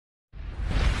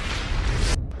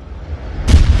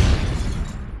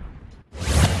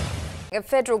A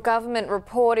federal government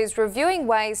report is reviewing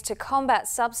ways to combat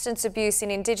substance abuse in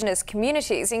Indigenous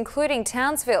communities, including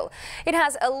Townsville. It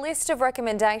has a list of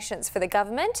recommendations for the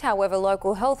government. However,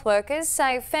 local health workers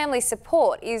say family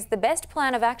support is the best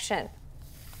plan of action.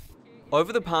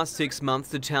 Over the past 6 months,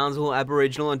 the Townsville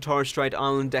Aboriginal and Torres Strait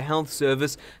Islander Health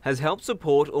Service has helped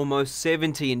support almost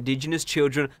 70 Indigenous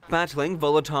children battling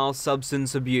volatile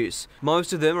substance abuse.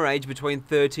 Most of them are aged between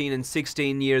 13 and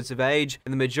 16 years of age,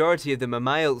 and the majority of them are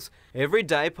males. Every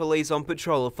day, police on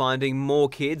patrol are finding more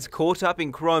kids caught up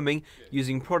in chroming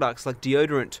using products like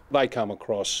deodorant. They come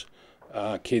across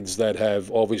kids that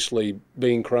have obviously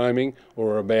been chroming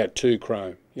or are about to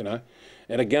chrome,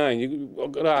 And again,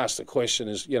 I've got to ask the question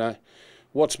is,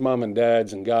 what's mum and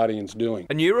dads and guardians doing?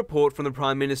 A new report from the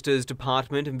Prime Minister's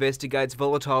department investigates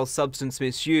volatile substance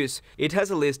misuse. It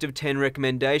has a list of 10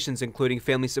 recommendations, including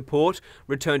family support,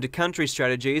 return to country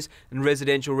strategies and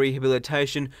residential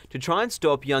rehabilitation to try and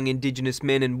stop young Indigenous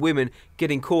men and women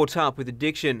getting caught up with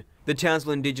addiction. The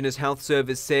Townsville Indigenous Health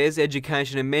Service says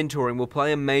education and mentoring will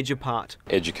play a major part.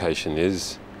 Education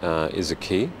is a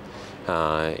key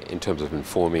in terms of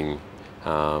informing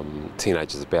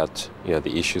teenagers about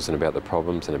the issues and about the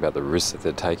problems and about the risks that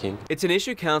they're taking. It's an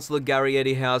issue Councillor Gary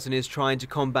Eddihausen is trying to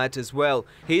combat as well.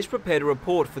 He's prepared a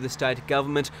report for the state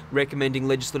government recommending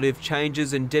legislative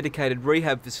changes and dedicated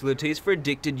rehab facilities for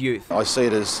addicted youth. I see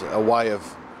it as a way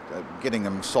of getting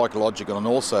them psychological and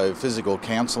also physical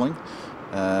counselling.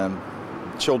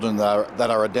 Children that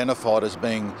are identified as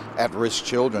being at-risk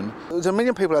children. There's a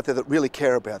million people out there that really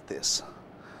care about this.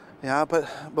 Yeah, but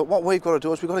what we've got to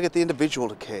do is we've got to get the individual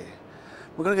to care.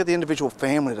 We've got to get the individual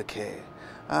family to care.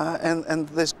 And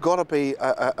there's got to be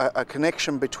a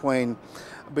connection between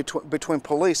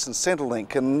police and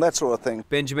Centrelink and that sort of thing.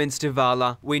 Benjamin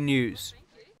Stivala, WE News.